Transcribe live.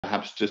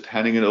perhaps just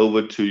handing it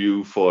over to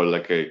you for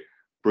like a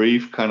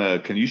brief kind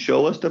of, can you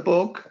show us the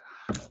book?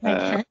 I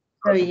can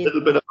show you a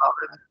little bit about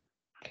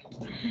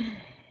it.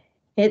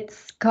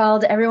 It's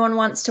called Everyone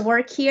Wants to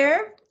Work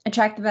Here,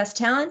 Attract the Best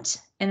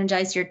Talent,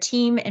 Energize Your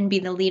Team, and Be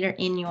the Leader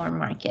in Your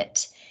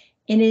Market.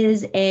 It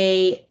is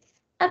a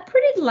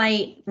pretty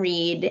light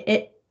read.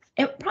 It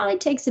probably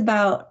takes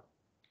about,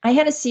 I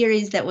had a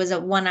series that was a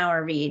 1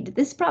 hour read.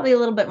 This is probably a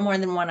little bit more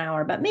than 1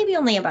 hour, but maybe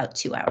only about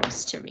 2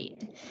 hours to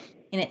read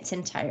in its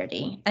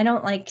entirety. I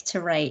don't like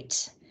to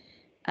write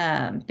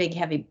big,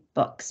 heavy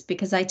books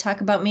because I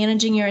talk about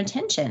managing your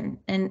attention,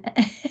 and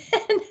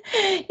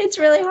it's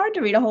really hard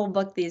to read a whole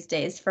book these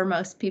days for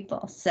most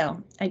people.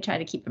 So I try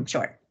to keep them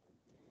short.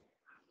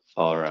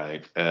 All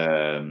right.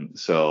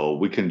 So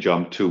we can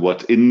jump to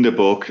what's in the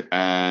book.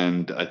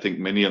 And I think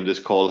many on this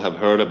call have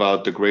heard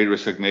about the Great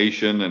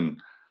Resignation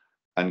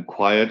and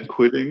quiet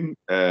quitting.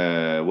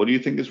 What do you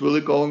think is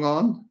really going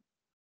on?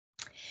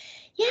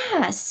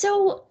 Yeah,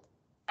 so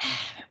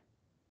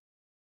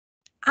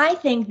I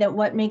think that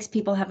what makes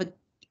people have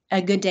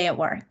a good day at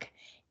work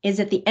is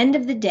at the end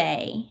of the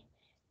day,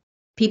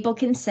 people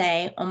can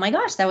say, oh my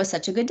gosh, that was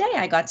such a good day.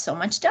 I got so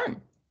much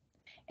done.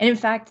 And in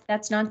fact,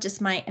 that's not just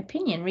my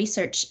opinion.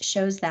 Research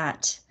shows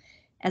that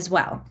as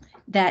well,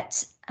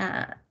 that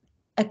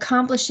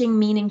accomplishing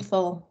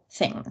meaningful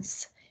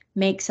things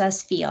makes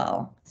us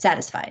feel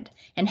satisfied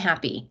and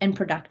happy and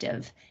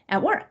productive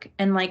at work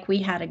and like we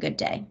had a good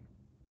day.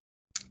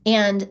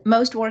 And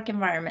most work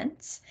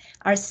environments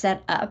are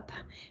set up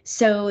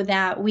so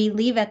that we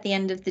leave at the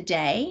end of the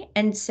day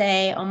and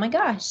say, oh my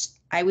gosh,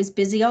 I was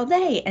busy all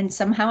day and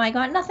somehow I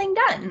got nothing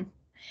done.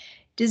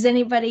 Does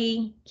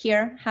anybody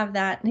here have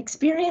that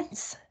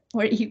experience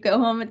where you go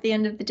home at the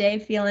end of the day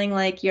feeling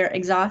like you're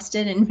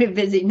exhausted and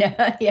busy? No,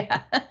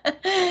 yeah,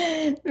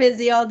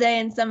 busy all day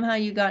and somehow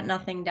you got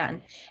nothing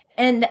done.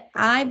 And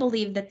I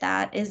believe that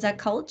that is a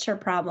culture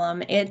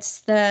problem. It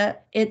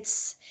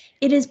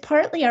is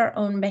partly our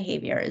own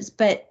behaviors,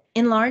 but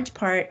in large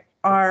part,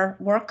 our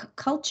work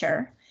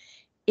culture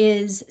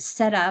is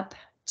set up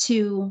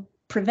to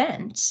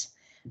prevent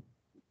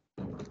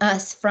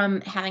us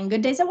from having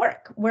good days at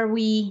work, where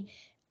we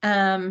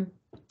are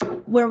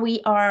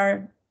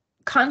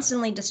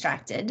constantly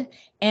distracted,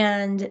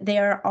 and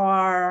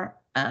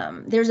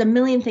there's a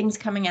million things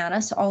coming at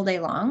us all day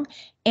long,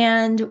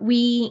 and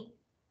we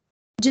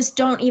just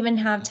don't even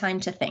have time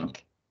to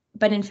think.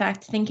 But in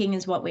fact, thinking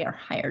is what we are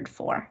hired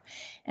for.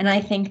 And I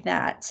think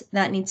that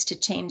needs to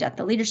change at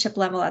the leadership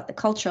level, at the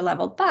culture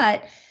level.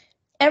 But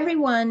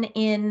everyone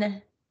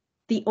in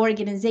the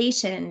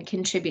organization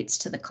contributes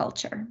to the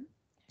culture.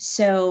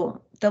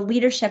 So the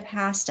leadership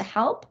has to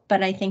help,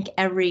 but I think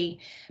every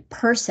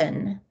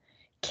person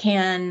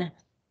can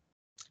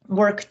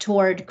work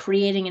toward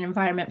creating an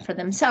environment for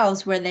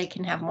themselves where they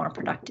can have more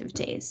productive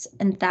days.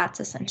 And that's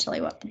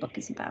essentially what the book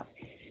is about.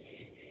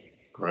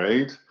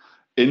 Great.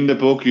 In the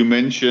book, you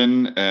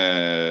mention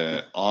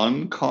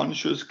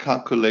unconscious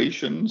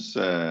calculations.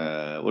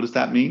 What does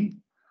that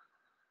mean?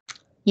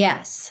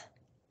 Yes.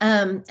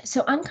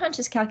 So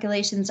unconscious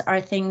calculations are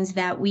things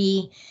that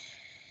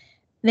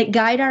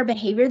guide our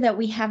behavior that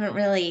we haven't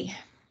really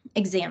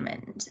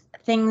examined.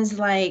 Things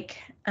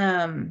like,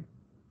 so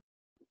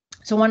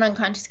one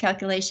unconscious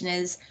calculation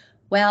is,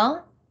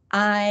 well,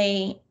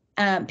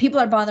 people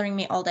are bothering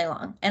me all day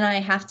long and I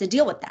have to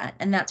deal with that.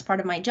 And that's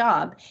part of my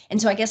job.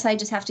 And so I guess I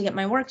just have to get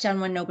my work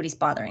done when nobody's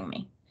bothering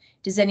me.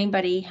 Does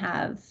anybody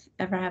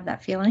ever have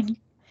that feeling?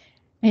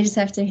 I just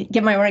have to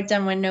get my work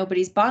done when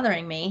nobody's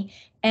bothering me.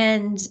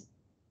 And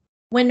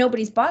when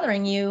nobody's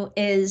bothering you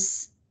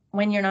is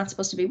when you're not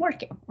supposed to be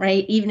working,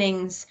 right?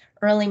 Evenings,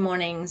 early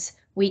mornings,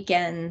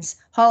 weekends,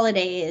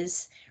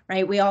 holidays,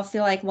 right? We all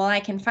feel like, well, I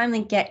can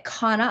finally get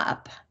caught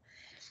up.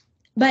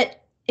 But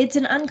it's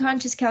an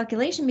unconscious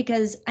calculation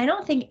because I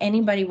don't think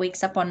anybody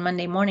wakes up on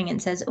Monday morning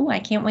and says, oh, I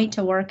can't wait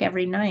to work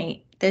every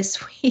night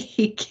this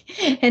week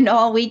and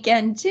all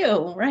weekend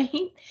too,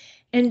 right?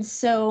 And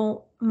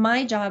so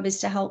my job is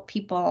to help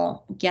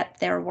people get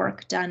their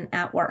work done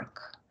at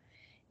work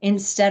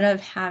instead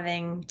of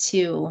having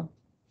to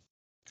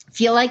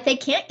feel like they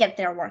can't get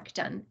their work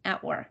done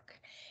at work.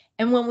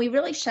 And when we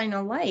really shine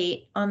a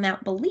light on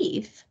that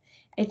belief,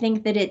 I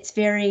think that it's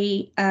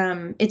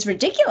it's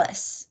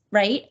ridiculous,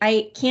 right?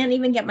 I can't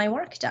even get my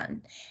work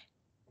done.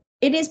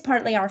 It is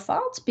partly our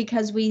fault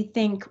because we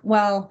think,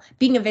 well,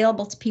 being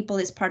available to people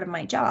is part of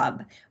my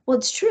job. Well,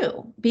 it's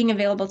true. Being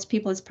available to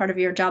people is part of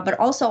your job, but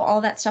also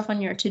all that stuff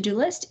on your to-do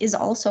list is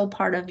also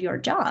part of your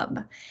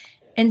job.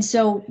 And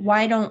so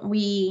why don't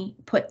we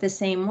put the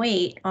same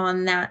weight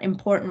on that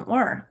important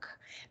work?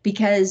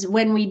 Because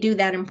when we do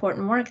that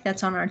important work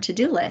that's on our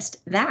to-do list,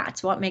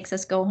 that's what makes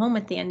us go home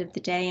at the end of the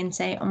day and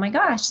say, oh my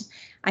gosh,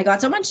 I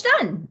got so much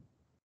done.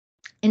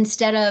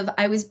 Instead of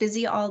I was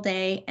busy all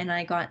day and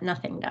I got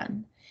nothing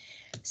done.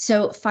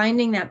 So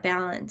finding that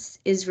balance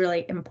is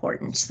really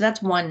important. So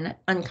that's one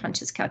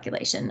unconscious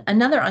calculation.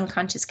 Another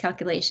unconscious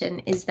calculation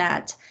is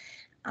that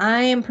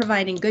I am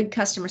providing good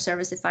customer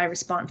service if I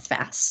respond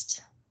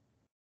fast.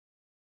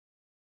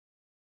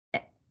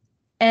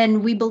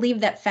 And we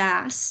believe that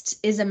fast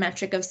is a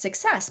metric of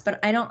success, but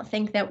I don't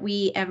think that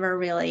we ever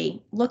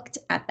really looked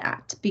at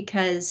that,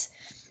 because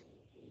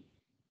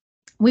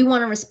we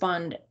want to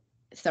respond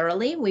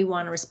thoroughly. We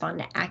want to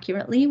respond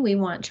accurately. We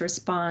want to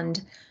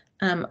respond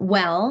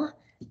well.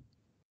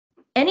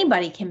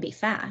 Anybody can be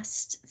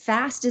fast.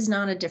 Fast is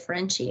not a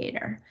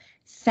differentiator.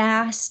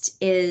 Fast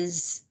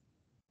is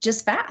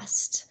just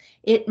fast.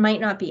 It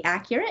might not be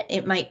accurate.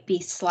 It might be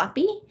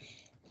sloppy.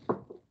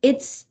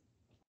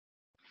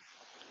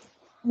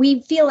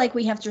 We feel like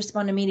we have to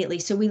respond immediately.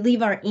 So we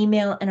leave our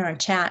email and our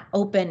chat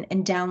open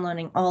and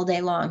downloading all day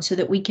long so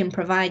that we can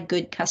provide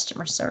good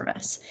customer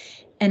service.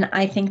 And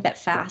I think that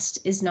fast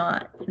is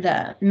not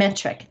the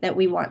metric that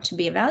we want to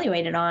be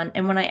evaluated on.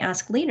 And when I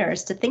ask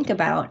leaders to think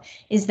about,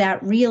 is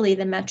that really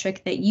the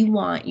metric that you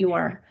want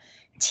your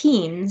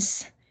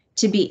teams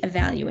to be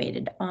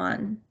evaluated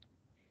on?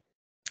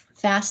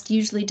 Fast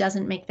usually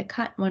doesn't make the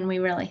cut when we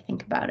really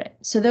think about it.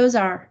 So those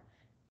are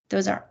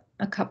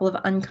a couple of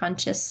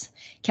unconscious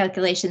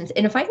calculations.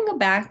 And if I can go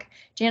back,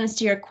 Janice,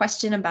 to your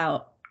question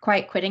about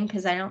quiet quitting,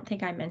 because I don't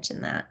think I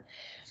mentioned that.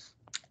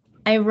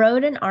 I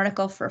wrote an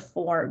article for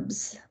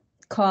Forbes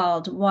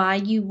called "Why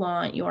You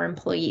Want Your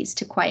Employees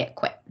to Quiet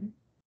Quit."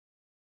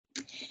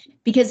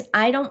 Because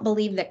I don't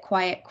believe that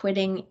quiet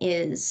quitting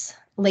is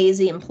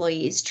lazy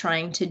employees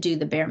trying to do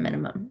the bare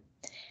minimum.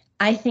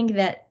 I think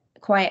that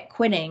quiet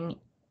quitting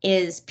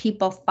is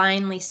people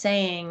finally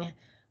saying,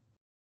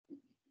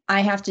 I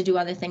have to do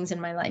other things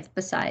in my life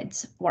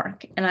besides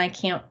work, and I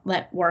can't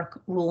let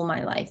work rule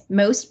my life.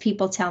 Most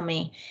people tell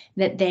me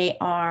that they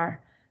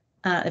are,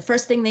 the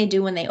first thing they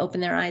do when they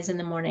open their eyes in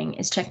the morning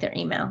is check their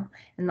email.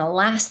 And the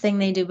last thing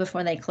they do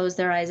before they close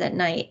their eyes at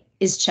night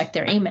is check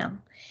their email.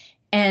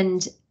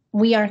 And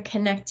we are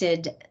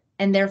connected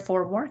and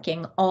therefore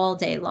working all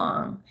day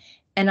long.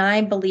 And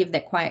I believe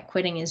that quiet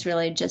quitting is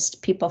really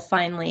just people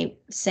finally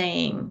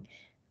saying,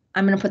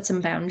 I'm going to put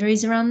some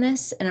boundaries around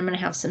this, and I'm going to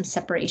have some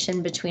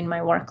separation between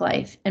my work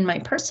life and my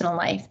personal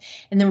life.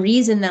 And the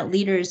reason that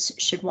leaders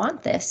should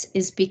want this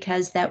is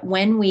because that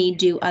when we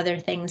do other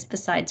things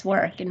besides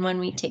work, and when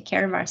we take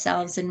care of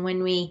ourselves, and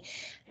when we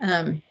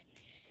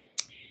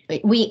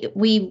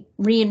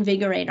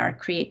reinvigorate our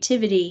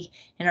creativity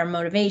and our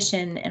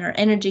motivation and our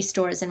energy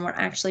stores, and we're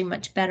actually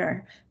much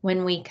better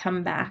when we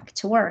come back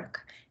to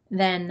work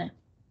than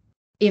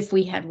if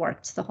we had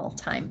worked the whole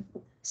time.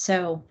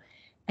 So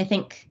I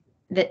think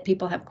that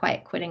people have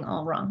quiet quitting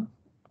all wrong.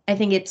 I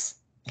think it's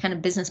kind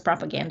of business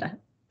propaganda.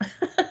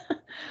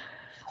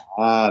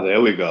 There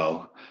we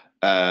go.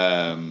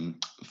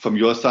 From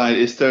your side,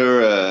 is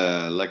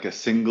there like a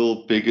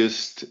single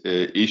biggest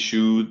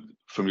issue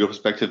from your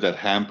perspective that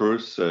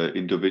hampers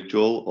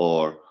individual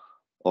or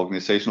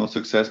organizational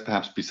success,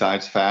 perhaps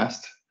besides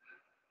fast?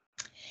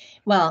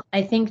 Well,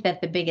 I think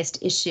that the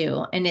biggest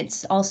issue, and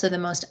it's also the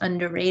most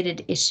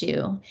underrated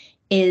issue,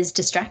 is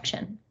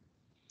distraction.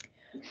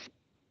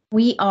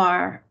 We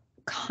are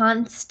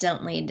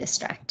constantly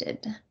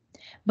distracted,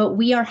 but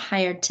we are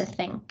hired to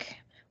think.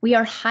 We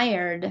are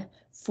hired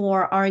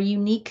for our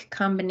unique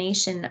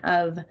combination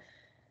of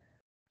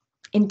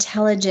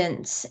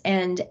intelligence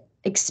and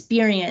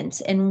experience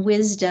and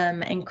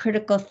wisdom and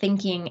critical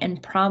thinking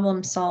and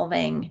problem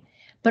solving,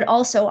 but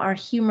also our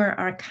humor,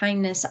 our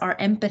kindness, our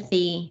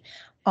empathy,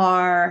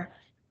 our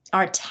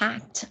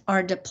tact,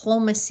 our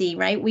diplomacy,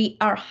 right? We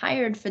are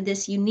hired for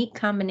this unique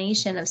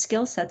combination of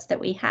skill sets that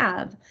we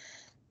have.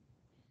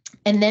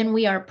 And then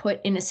we are put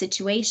in a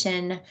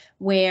situation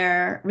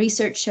where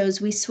research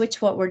shows we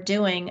switch what we're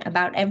doing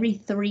about every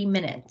 3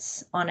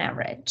 minutes on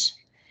average.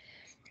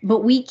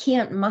 But we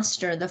can't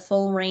muster the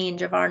full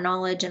range of our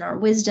knowledge and our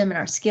wisdom and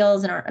our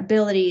skills and our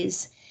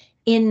abilities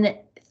in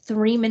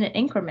 3-minute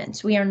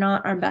increments. We are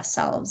not our best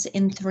selves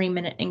in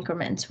 3-minute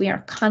increments. We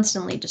are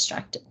constantly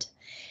distracted.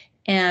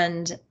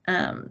 And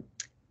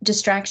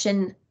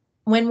distraction,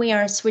 when we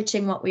are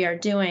switching what we are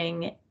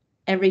doing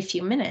every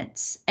few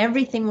minutes,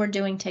 everything we're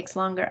doing takes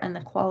longer and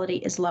the quality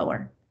is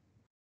lower.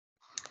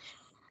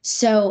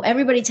 So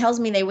everybody tells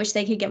me they wish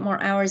they could get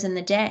more hours in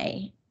the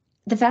day.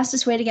 The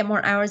fastest way to get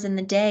more hours in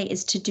the day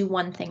is to do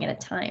one thing at a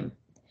time.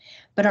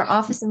 But our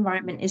office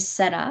environment is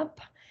set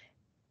up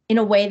in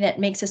a way that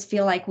makes us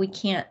feel like we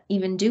can't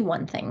even do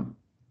one thing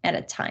at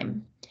a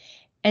time.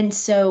 And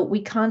so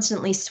we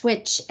constantly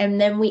switch,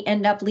 and then we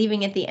end up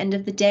leaving at the end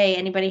of the day.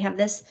 Anybody have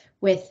this?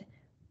 With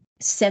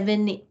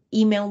 7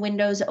 email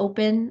windows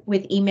open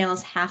with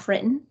emails half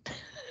written,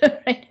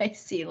 right? I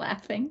see you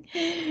laughing,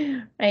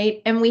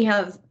 right? And we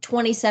have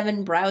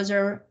 27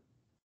 browser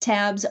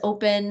tabs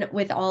open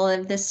with all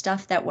of this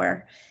stuff that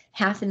we're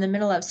half in the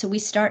middle of. So we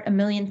start a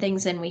million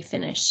things and we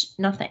finish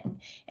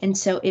nothing. And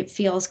so it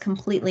feels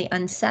completely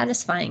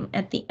unsatisfying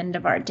at the end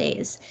of our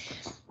days.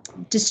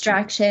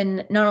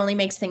 Distraction not only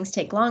makes things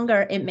take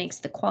longer, it makes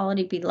the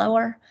quality be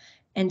lower.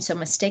 And so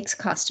mistakes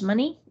cost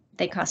money.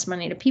 They cost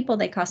money to people.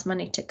 They cost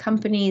money to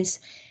companies.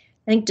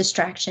 I think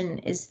distraction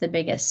is the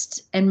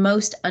biggest and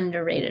most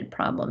underrated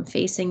problem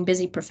facing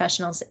busy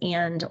professionals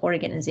and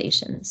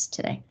organizations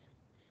today.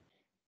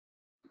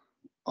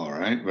 All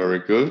right, very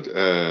good.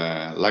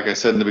 Like I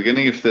said in the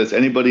beginning, if there's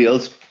anybody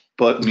else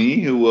but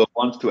me who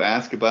wants to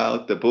ask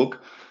about the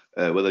book,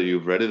 whether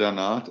you've read it or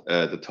not,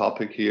 the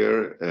topic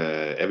here,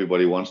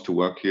 everybody wants to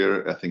work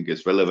here, I think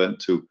is relevant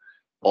to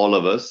all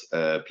of us.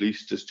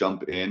 Please just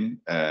jump in.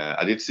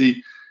 I did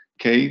see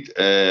Kate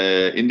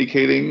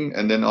indicating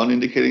and then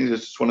unindicating.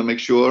 Just want to make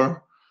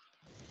sure.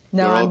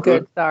 No, We're all I'm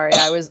good. good? Sorry.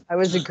 I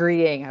was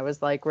agreeing. I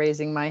was like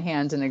raising my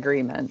hand in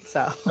agreement.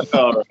 So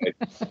All right.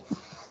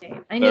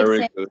 I need to Very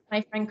say good.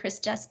 my friend Chris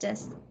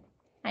Justice.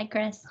 Hi,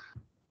 Chris.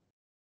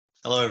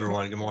 Hello,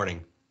 everyone. Good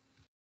morning.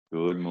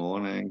 Good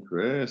morning,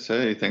 Chris.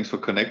 Hey, thanks for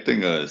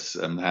connecting us.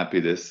 I'm happy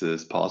this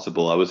is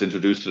possible. I was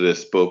introduced to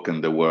this book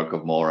and the work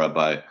of Maura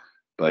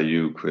by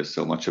you, Chris.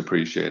 So much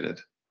appreciated.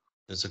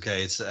 It's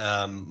okay. It's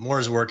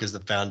Maura's work is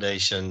the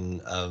foundation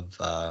of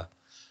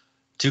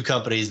two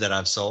companies that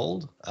I've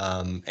sold,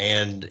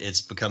 and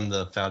it's become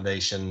the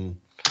foundation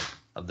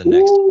of the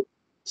next.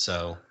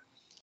 So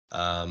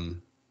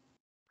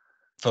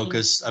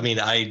focus. I mean,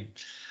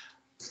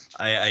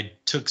 I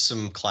took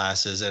some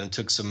classes and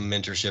took some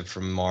mentorship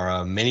from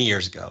Maura many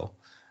years ago.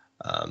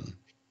 And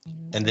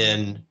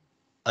then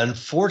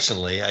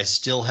unfortunately, I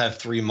still have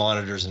 3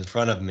 monitors in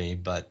front of me,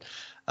 but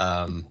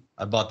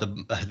I bought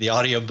the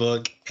audio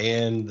book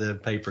and the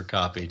paper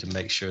copy to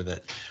make sure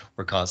that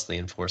we're constantly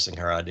enforcing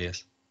her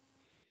ideas.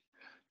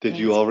 Did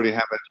you already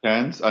have a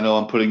chance? I know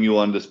I'm putting you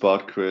on the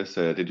spot, Chris.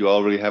 Did you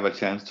already have a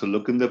chance to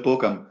look in the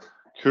book? I'm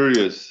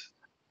curious.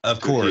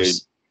 Of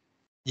course.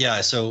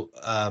 Yeah. So,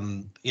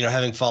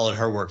 having followed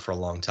her work for a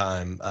long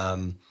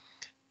time,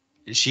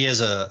 she has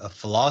a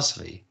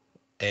philosophy,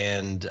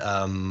 and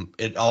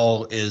it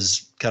all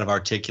is kind of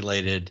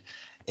articulated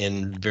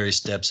in various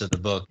steps of the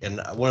book.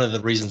 And one of the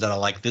reasons that I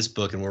like this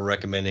book, and we're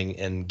recommending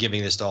and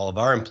giving this to all of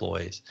our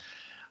employees,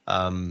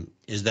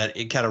 is that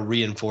it kind of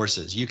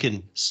reinforces. You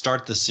can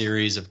start the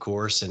series, of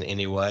course, in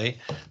any way,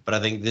 but I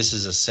think this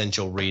is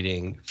essential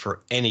reading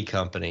for any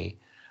company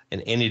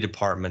in any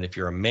department. If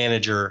you're a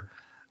manager,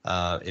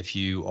 if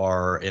you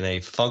are in a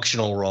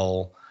functional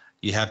role,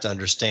 you have to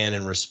understand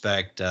and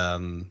respect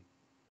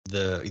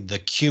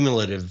the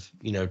cumulative,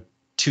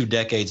 2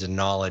 decades of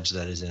knowledge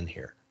that is in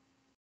here.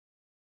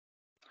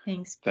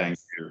 Thanks. Thank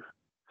you.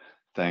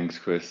 Thanks,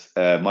 Chris.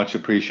 Much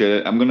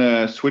appreciated. I'm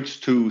gonna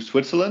switch to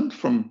Switzerland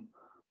from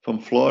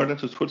Florida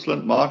to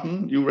Switzerland.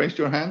 Martin, you raised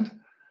your hand.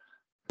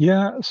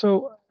 Yeah,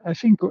 so I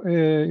think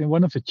in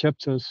one of the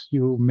chapters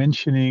you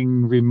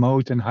mentioning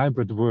remote and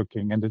hybrid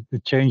working and the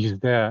changes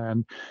there.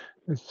 And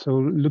so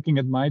looking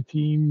at my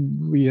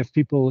team, we have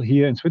people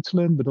here in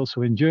Switzerland, but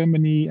also in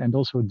Germany and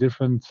also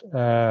different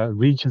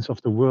regions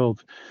of the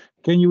world.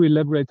 Can you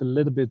elaborate a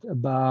little bit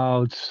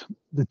about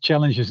the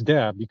challenges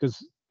there?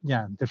 Because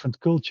yeah, different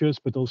cultures,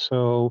 but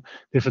also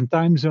different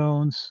time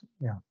zones.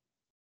 Yeah.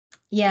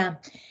 Yeah.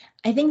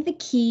 I think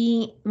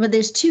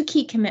there's 2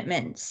 key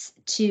commitments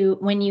to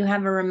when you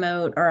have a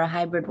remote or a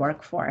hybrid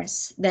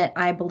workforce that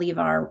I believe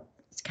are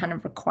kind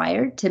of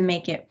required to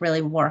make it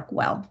really work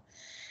well.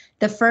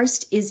 The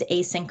first is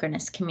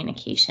asynchronous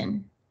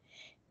communication,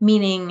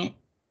 meaning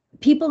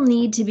people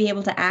need to be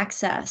able to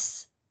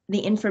access the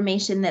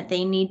information that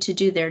they need to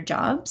do their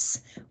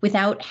jobs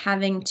without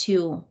having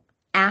to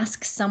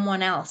ask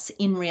someone else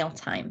in real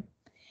time.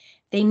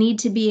 They need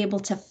to be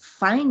able to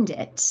find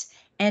it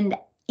and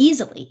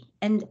easily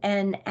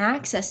and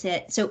access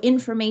it. So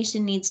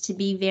information needs to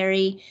be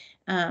very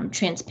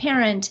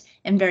transparent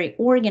and very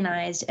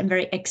organized and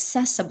very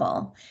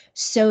accessible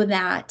so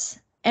that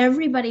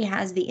everybody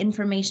has the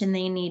information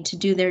they need to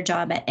do their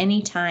job at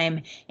any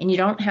time, and you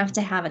don't have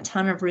to have a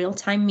ton of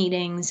real-time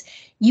meetings.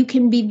 You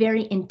can be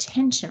very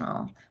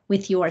intentional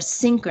with your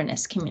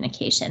synchronous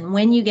communication.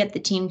 When you get the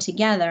team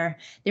together,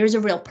 there's a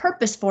real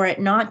purpose for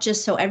it, not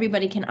just so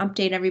everybody can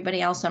update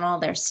everybody else on all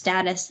their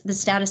status, the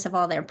status of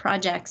all their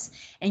projects,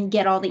 and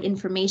get all the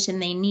information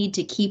they need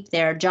to keep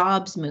their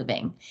jobs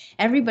moving.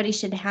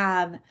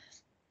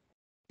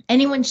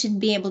 Anyone should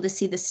be able to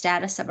see the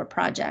status of a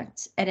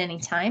project at any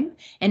time,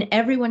 and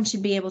everyone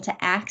should be able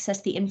to access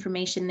the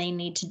information they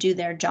need to do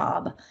their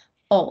job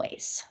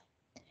always.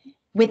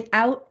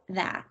 Without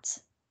that,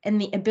 and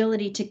the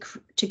ability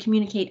to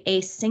communicate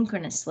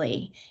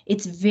asynchronously,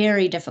 it's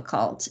very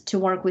difficult to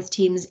work with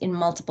teams in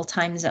multiple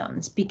time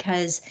zones,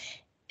 because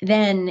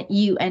then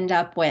you end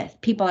up with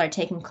people are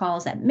taking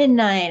calls at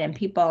midnight and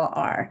people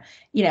are,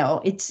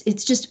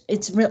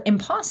 it's real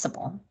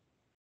impossible.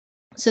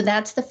 So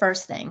that's the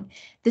first thing.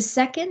 The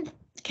second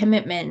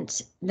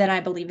commitment that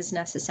I believe is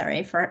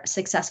necessary for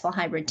successful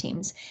hybrid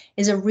teams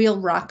is a real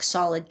rock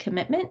solid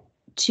commitment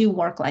to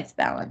work-life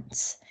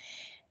balance.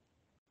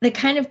 The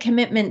kind of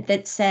commitment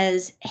that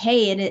says,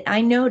 hey,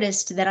 I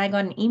noticed that I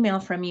got an email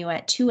from you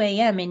at 2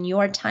 a.m. in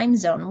your time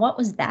zone. What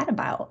was that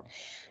about?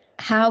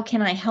 How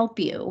can I help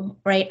you,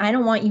 right? I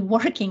don't want you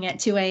working at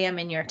 2 a.m.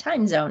 in your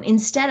time zone.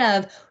 Instead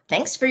of,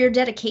 thanks for your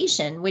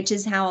dedication, which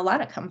is how a lot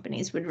of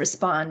companies would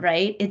respond,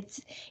 right?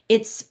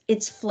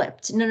 It's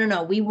flipped.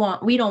 No.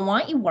 We don't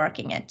want you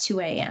working at 2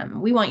 a.m.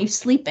 We want you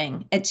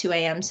sleeping at 2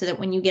 a.m. so that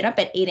when you get up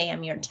at 8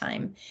 a.m. your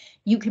time,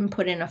 you can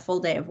put in a full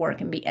day of work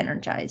and be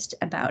energized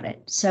about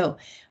it. So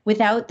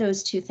without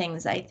those two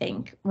things, I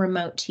think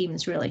remote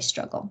teams really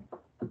struggle.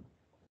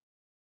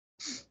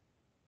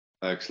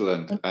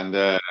 Excellent. And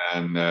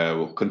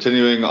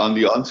continuing on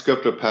the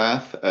unscripted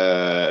path,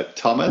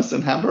 Thomas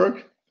in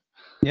Hamburg.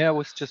 Yeah, I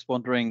was just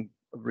wondering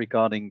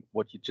regarding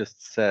what you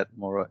just said,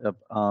 Maura,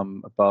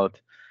 about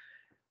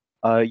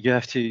you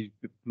have to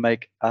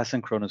make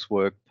asynchronous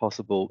work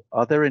possible.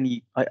 Are there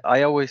any?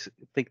 I always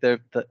think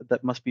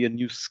that must be a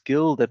new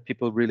skill that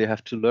people really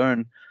have to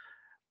learn,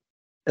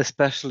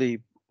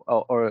 especially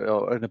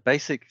or in a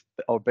basic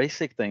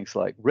things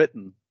like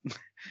written.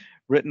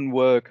 Written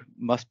work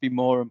must be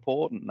more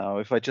important now.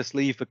 If I just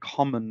leave a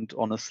comment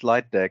on a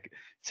slide deck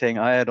saying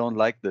I don't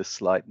like this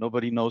slide,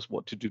 nobody knows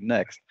what to do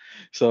next.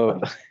 So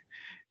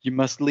you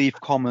must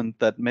leave comment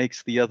that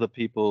makes the other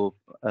people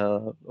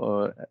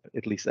or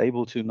at least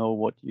able to know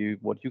what you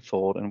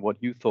thought and what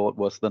you thought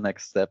was the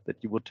next step that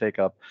you would take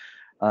up.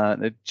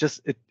 It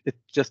just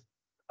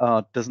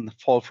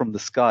doesn't fall from the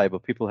sky,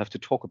 but people have to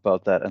talk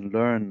about that and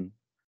learn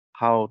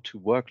how to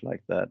work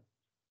like that.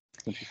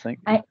 Don't you think?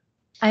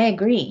 I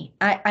agree.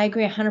 I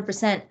agree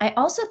 100%. I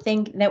also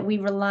think that we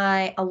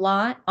rely a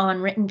lot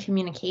on written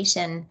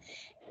communication,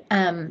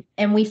 and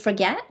we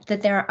forget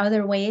that there are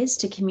other ways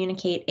to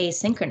communicate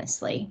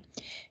asynchronously.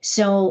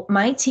 So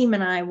my team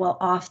and I will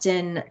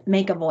often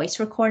make a voice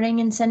recording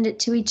and send it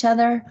to each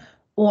other,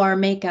 or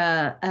make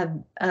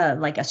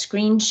like a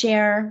screen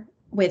share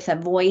with a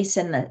voice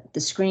and the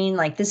screen,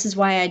 like, this is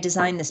why I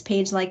designed this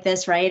page like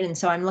this, right? And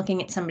so I'm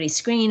looking at somebody's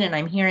screen and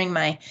I'm hearing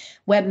my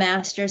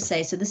webmaster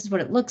say, so this is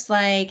what it looks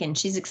like, and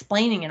she's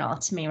explaining it all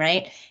to me,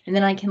 right? And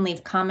then I can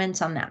leave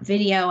comments on that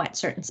video at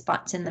certain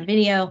spots in the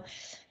video.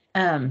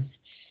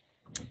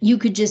 You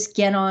could just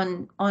get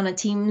on a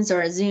Teams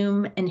or a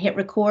Zoom and hit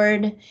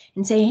record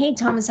and say, hey,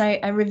 Thomas,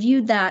 I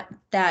reviewed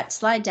that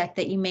slide deck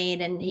that you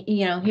made, and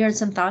here are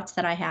some thoughts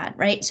that I had,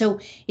 right? So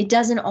it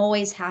doesn't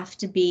always have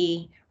to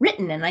be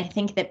written, and I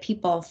think that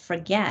people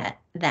forget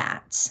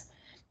that.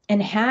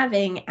 And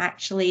having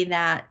actually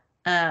that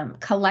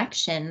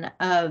collection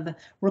of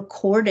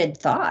recorded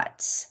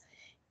thoughts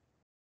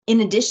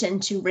in addition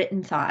to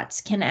written thoughts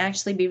can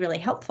actually be really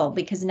helpful,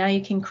 because now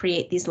you can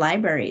create these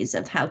libraries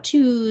of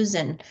how-tos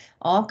and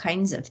all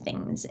kinds of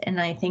things. And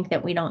I think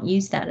that we don't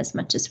use that as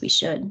much as we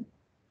should.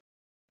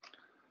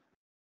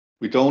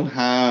 We don't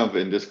have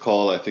in this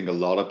call, I think, a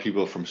lot of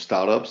people from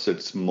startups.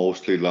 It's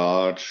mostly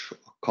large,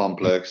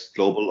 complex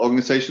global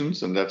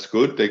organizations, and that's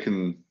good. They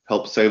can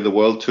help save the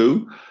world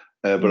too.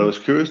 But I was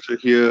curious to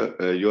hear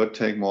your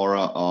take,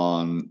 Maura,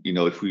 on,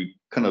 if we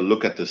kind of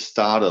look at the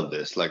start of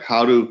this, like,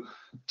 how do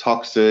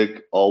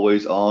toxic,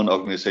 always on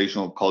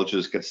organizational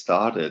cultures get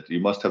started?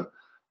 You must have,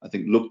 I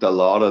think, looked a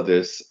lot at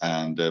this,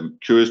 and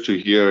curious to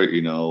hear,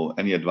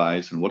 any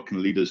advice and what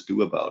can leaders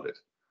do about it.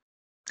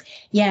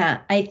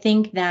 Yeah, I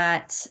think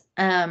that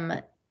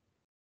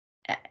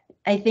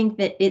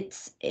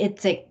it's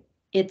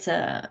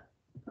a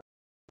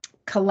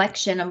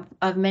collection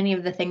of many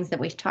of the things that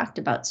we've talked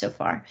about so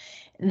far.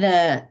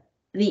 The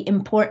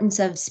importance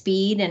of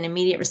speed and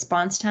immediate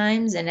response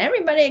times, and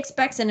everybody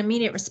expects an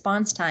immediate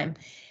response time.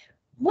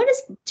 Do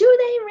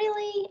they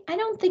really? I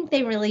don't think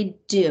they really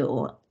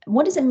do.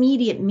 What does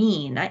immediate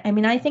mean? I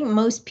mean, I think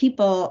most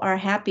people are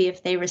happy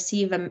if they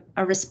receive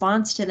a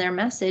response to their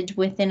message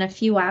within a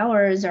few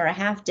hours or a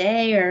half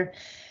day or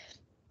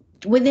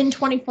within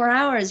 24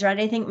 hours, right?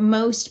 I think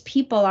most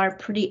people are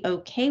pretty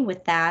okay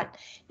with that.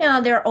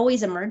 Now, there are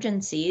always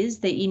emergencies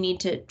that you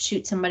need to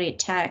shoot somebody a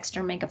text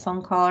or make a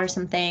phone call or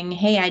something.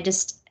 Hey,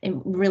 it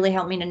really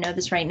helped me to know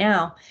this right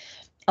now.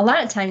 A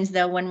lot of times,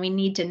 though, when we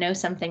need to know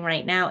something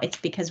right now, it's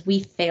because we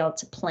failed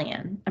to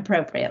plan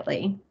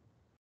appropriately.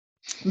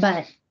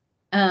 But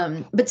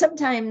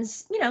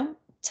sometimes,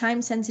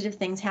 time-sensitive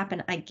things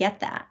happen. I get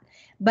that.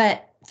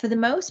 But for the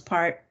most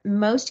part,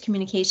 most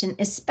communication,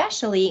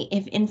 especially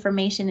if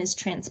information is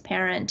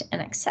transparent and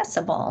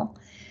accessible,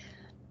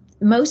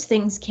 most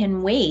things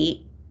can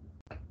wait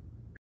a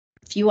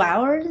few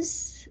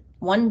hours,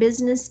 one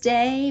business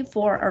day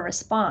for a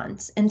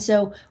response. And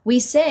so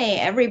we say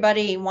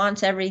everybody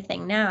wants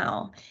everything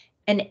now.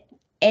 And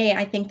A,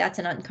 I think that's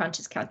an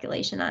unconscious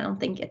calculation. I don't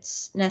think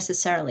it's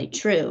necessarily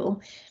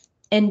true.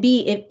 And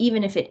B,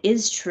 even if it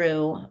is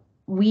true,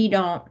 we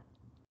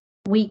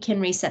can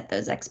reset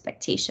those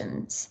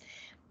expectations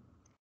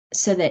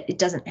so that it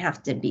doesn't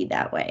have to be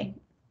that way.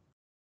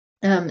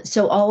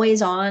 So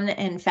always on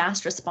and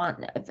fast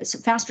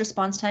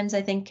response times,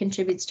 I think,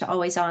 contributes to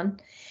always on.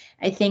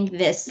 I think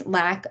this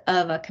lack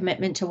of a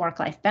commitment to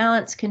work-life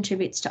balance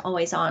contributes to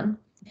always on.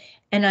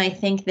 And I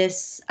think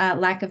this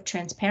lack of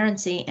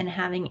transparency and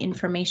having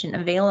information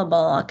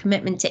available, a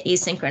commitment to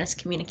asynchronous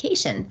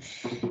communication,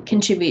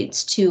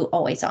 contributes to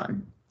always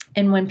on.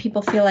 And when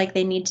people feel like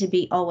they need to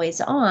be always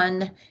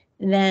on,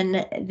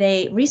 then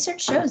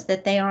research shows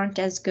that they aren't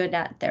as good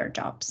at their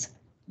jobs.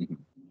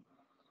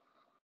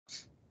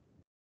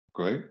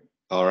 Great.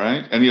 All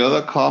right. Any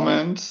other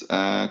comments,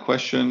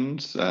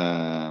 questions?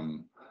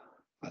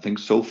 I think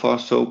so far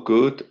so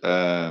good.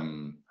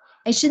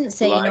 I shouldn't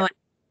say,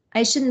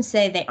 I shouldn't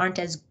say they aren't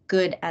as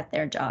good at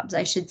their jobs.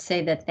 I should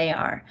say that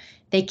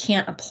they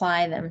can't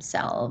apply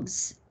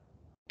themselves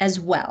as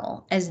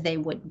well as they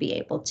would be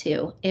able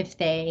to if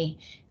they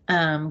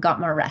got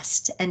more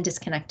rest and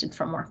disconnected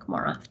from work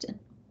more often.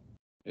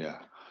 Yeah.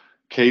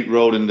 Kate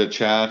wrote in the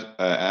chat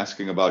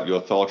asking about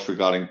your thoughts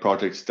regarding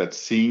projects that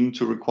seem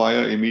to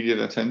require immediate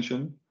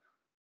attention.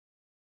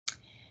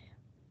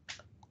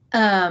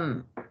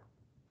 I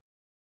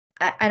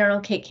don't know,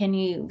 Kate, can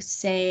you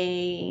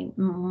say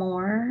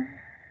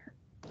more?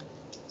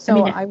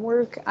 So I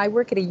work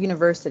at a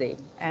university,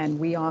 and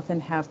we often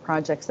have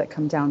projects that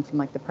come down from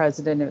like the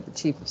president or the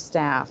chief of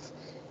staff,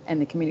 and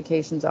the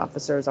communications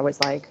officer is always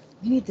like,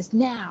 we need this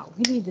now,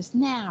 we need this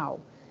now.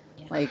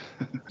 Yeah. Like,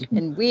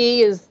 and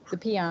we as the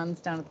peons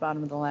down at the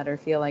bottom of the ladder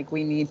feel like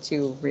we need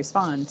to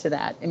respond to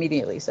that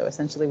immediately. So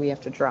essentially we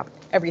have to drop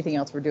everything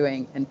else we're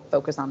doing and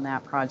focus on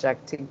that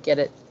project to get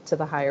it to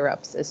the higher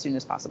ups as soon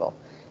as possible.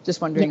 Just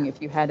wondering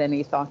if you had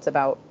any thoughts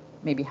about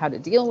maybe how to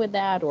deal with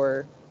that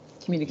or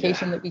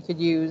communication that we could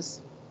use.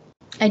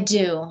 I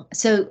do.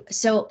 So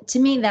to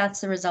me,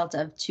 that's the result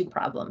of two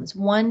problems.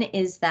 One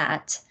is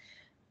that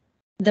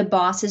the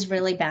boss is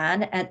really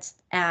bad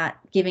at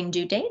giving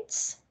due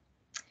dates.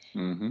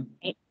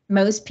 Mm-hmm.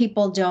 Most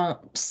people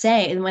don't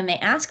say, and when they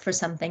ask for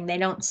something, they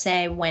don't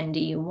say, when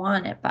do you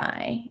want it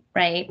by,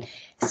 right?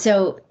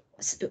 So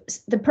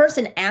the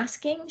person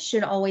asking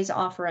should always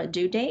offer a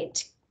due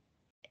date.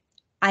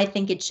 I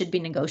think it should be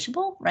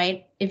negotiable,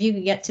 right? If you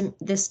could get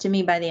this to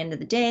me by the end of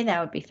the day,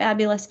 that would be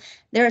fabulous.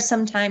 There are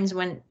some times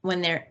when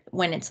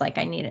it's like,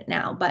 I need it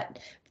now, but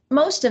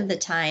most of the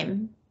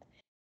time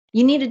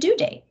you need a due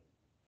date.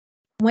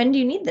 When do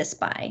you need this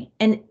by?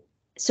 And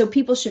so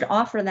people should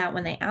offer that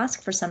when they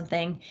ask for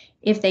something.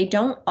 If they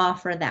don't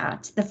offer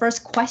that, the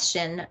first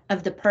question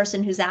of the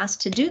person who's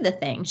asked to do the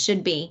thing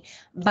should be,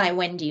 by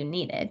when do you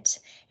need it?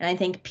 And I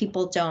think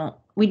people don't,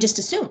 we just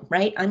assume,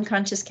 right?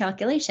 Unconscious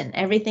calculation.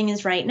 Everything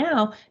is right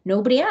now.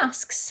 Nobody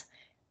asks,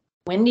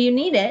 when do you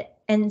need it?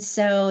 And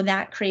so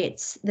that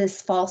creates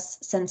this false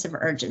sense of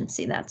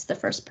urgency. That's the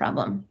first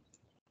problem.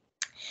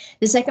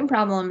 The second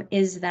problem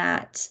is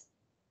that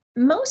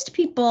most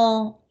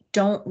people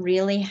don't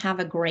really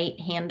have a great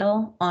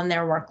handle on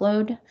their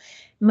workload.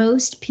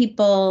 Most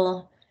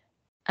people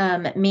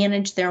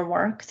manage their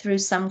work through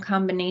some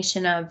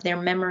combination of their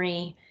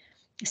memory,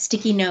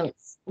 sticky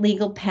notes,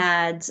 legal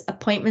pads,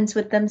 appointments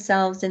with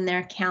themselves in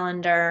their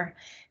calendar,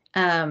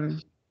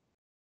 flagged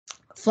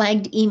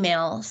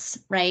emails,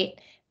 right?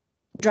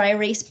 Dry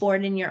erase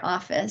board in your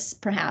office,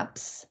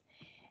 perhaps.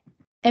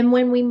 And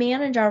when we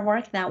manage our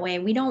work that way,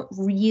 we don't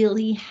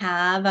really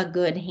have a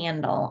good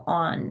handle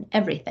on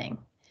everything.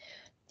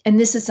 And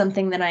this is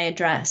something that I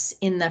address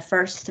in the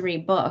first 3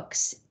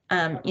 books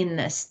in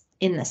the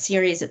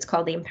series. It's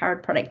called the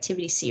Empowered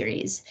Productivity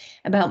series,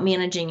 about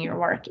managing your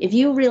work. If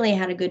you really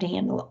had a good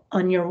handle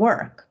on your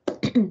work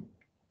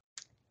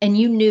and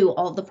you knew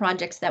all the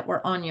projects that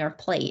were on your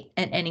plate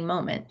at any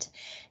moment,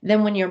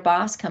 then when your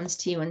boss comes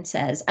to you and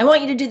says, I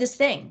want you to do this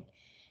thing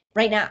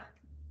right now,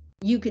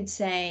 you could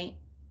say,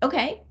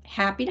 okay,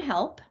 happy to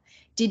help.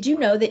 Did you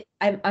know that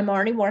I'm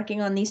already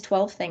working on these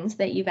 12 things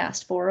that you've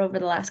asked for over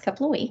the last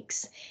couple of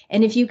weeks?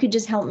 And if you could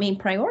just help me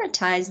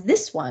prioritize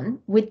this one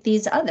with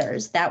these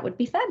others, that would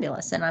be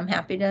fabulous. And I'm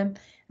happy to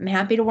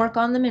work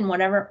on them in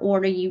whatever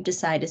order you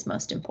decide is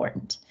most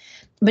important.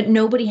 But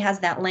nobody has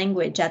that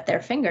language at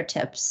their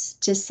fingertips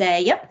to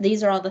say, yep,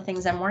 these are all the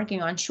things I'm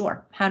working on.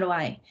 Sure. How do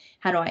I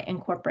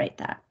incorporate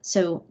that?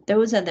 So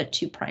those are the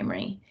 2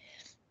 primary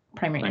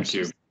Thank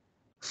issues. you.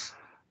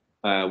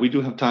 We do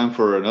have time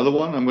for another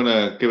one. I'm going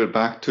to give it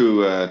back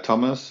to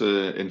Thomas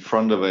in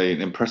front of an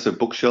impressive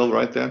bookshelf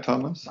right there,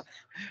 Thomas.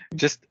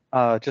 Just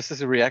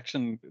as a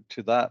reaction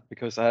to that,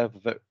 because I have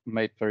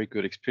made very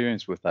good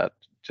experience with that.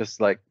 Just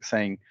like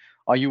saying,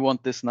 oh, you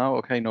want this now?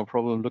 Okay, no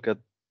problem. Look at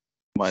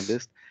my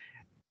list.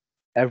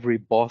 Every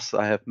boss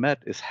I have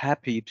met is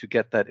happy to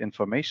get that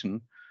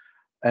information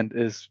and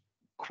is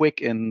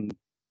quick in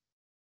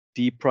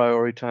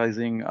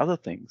deprioritizing other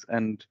things.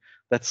 And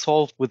that's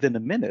solved within a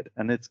minute,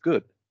 and it's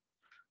good.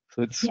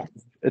 So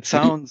it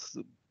sounds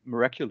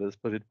miraculous,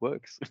 but it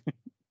works.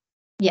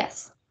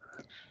 Yes.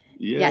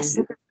 Yes.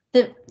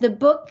 The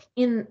book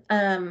in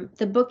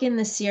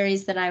the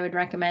series that I would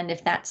recommend,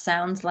 if that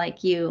sounds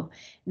like you,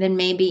 then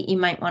maybe you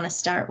might want to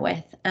start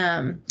with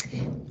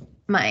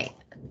my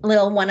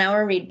little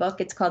 1-hour read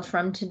book. It's called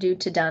From To Do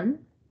to Done.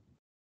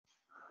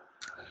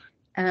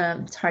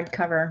 It's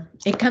hardcover.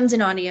 It comes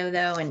in audio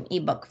though, and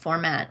ebook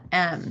format.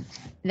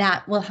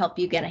 That will help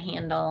you get a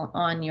handle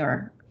on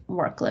your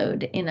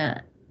workload in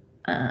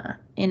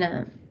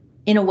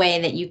a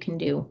way that you can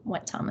do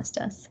what Thomas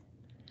does.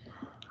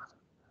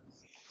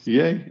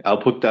 Yay.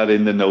 I'll put that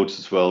in the notes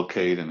as well,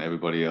 Kate, and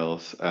everybody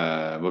else.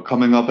 We're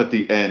coming up at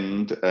the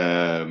end.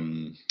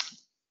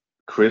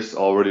 Chris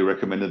already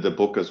recommended the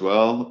book as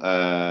well.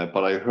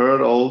 But I heard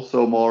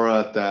also,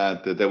 Maura,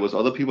 that there was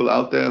other people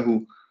out there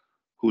who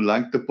who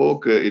liked the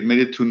book. It made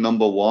it to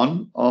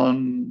 #1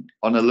 on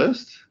a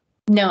list.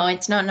 No,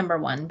 it's not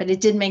 #1, but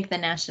it did make the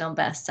national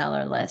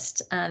bestseller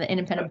list, the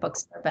independent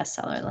bookstore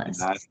bestseller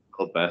list.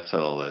 National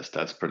bestseller list.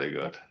 That's pretty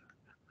good.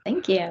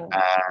 Thank you.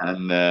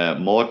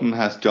 And Morten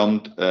has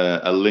jumped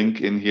a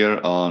link in here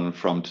on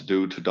From To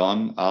Do to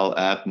Done. I'll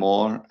add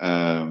more.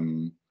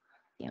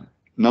 Yeah.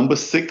 Number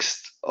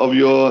six of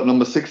your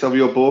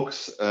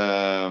books.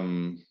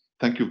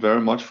 Thank you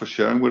very much for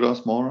sharing with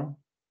us, Maura.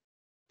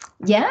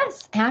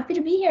 Yes, happy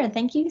to be here.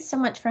 Thank you so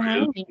much for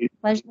having me.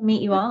 Pleasure to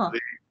meet you all.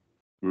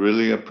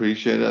 Really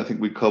appreciate it. I think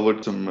we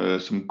covered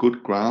some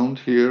good ground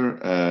here.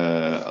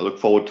 I look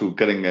forward to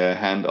getting a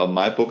hand on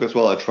my book as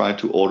well. I tried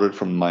to order it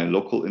from my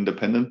local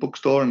independent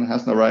bookstore and it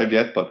hasn't arrived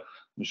yet, but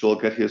I'm sure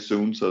I'll get here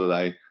soon so that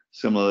I,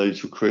 similarly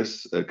to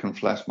Chris, can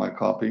flash my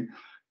copy.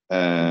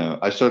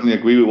 I certainly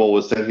agree with what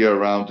was said here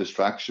around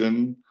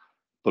distraction,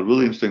 but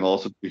really interesting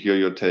also to hear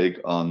your take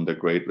on the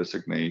Great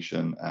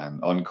Resignation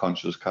and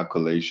unconscious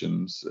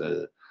calculations,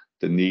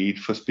 the need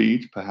for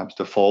speed, perhaps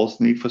the false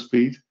need for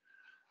speed.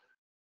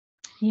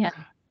 Yeah.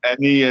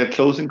 Any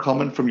closing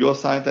comment from your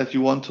side that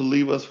you want to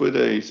leave us with,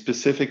 a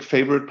specific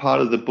favorite part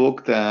of the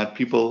book that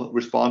people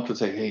respond to,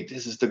 say, hey,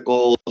 this is the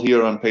goal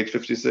here on page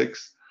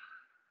 56?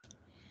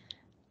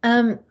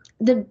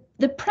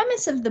 The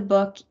premise of the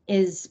book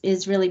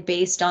is really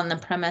based on the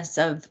premise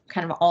of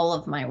kind of all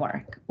of my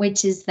work,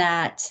 which is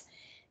that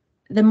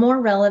the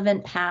more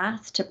relevant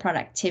path to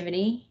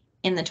productivity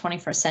in the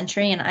 21st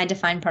century, and I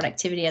define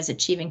productivity as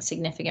achieving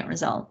significant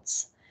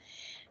results.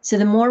 So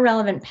the more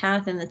relevant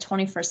path in the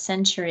 21st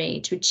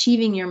century to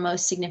achieving your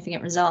most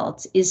significant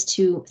results is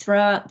to throw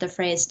out the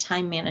phrase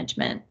time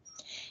management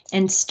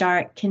and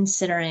start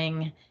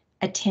considering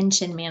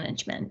attention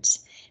management,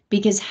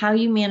 because how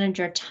you manage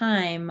your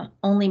time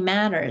only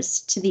matters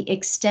to the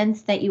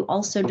extent that you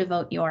also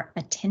devote your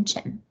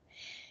attention.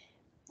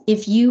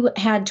 If you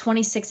had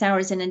 26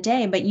 hours in a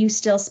day, but you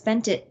still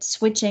spent it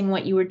switching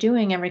what you were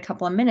doing every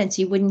couple of minutes,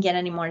 you wouldn't get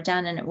any more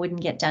done and it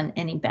wouldn't get done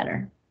any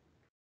better.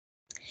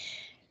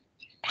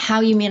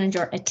 How you manage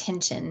your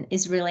attention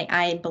is really,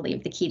 I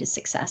believe, the key to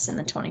success in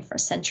the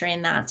 21st century.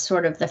 And that's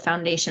sort of the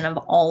foundation of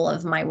all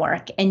of my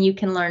work. And you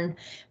can learn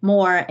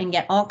more and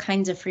get all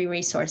kinds of free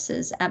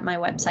resources at my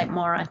website,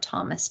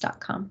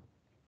 maurathomas.com.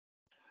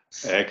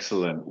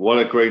 Excellent. What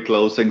a great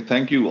closing.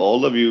 Thank you,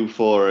 all of you,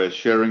 for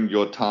sharing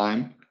your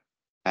time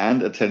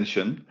and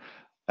attention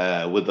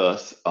with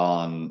us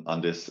on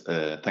this.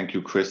 Thank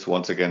you, Chris,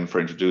 once again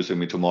for introducing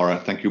me to Maura.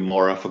 Thank you,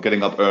 Maura, for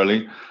getting up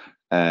early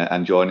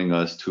and joining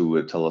us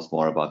to tell us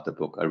more about the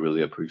book. I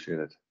really appreciate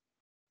it.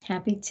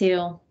 Happy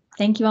to.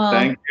 Thank you all.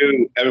 Thank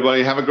you,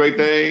 everybody. Have a great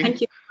day.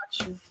 Thank you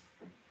so much.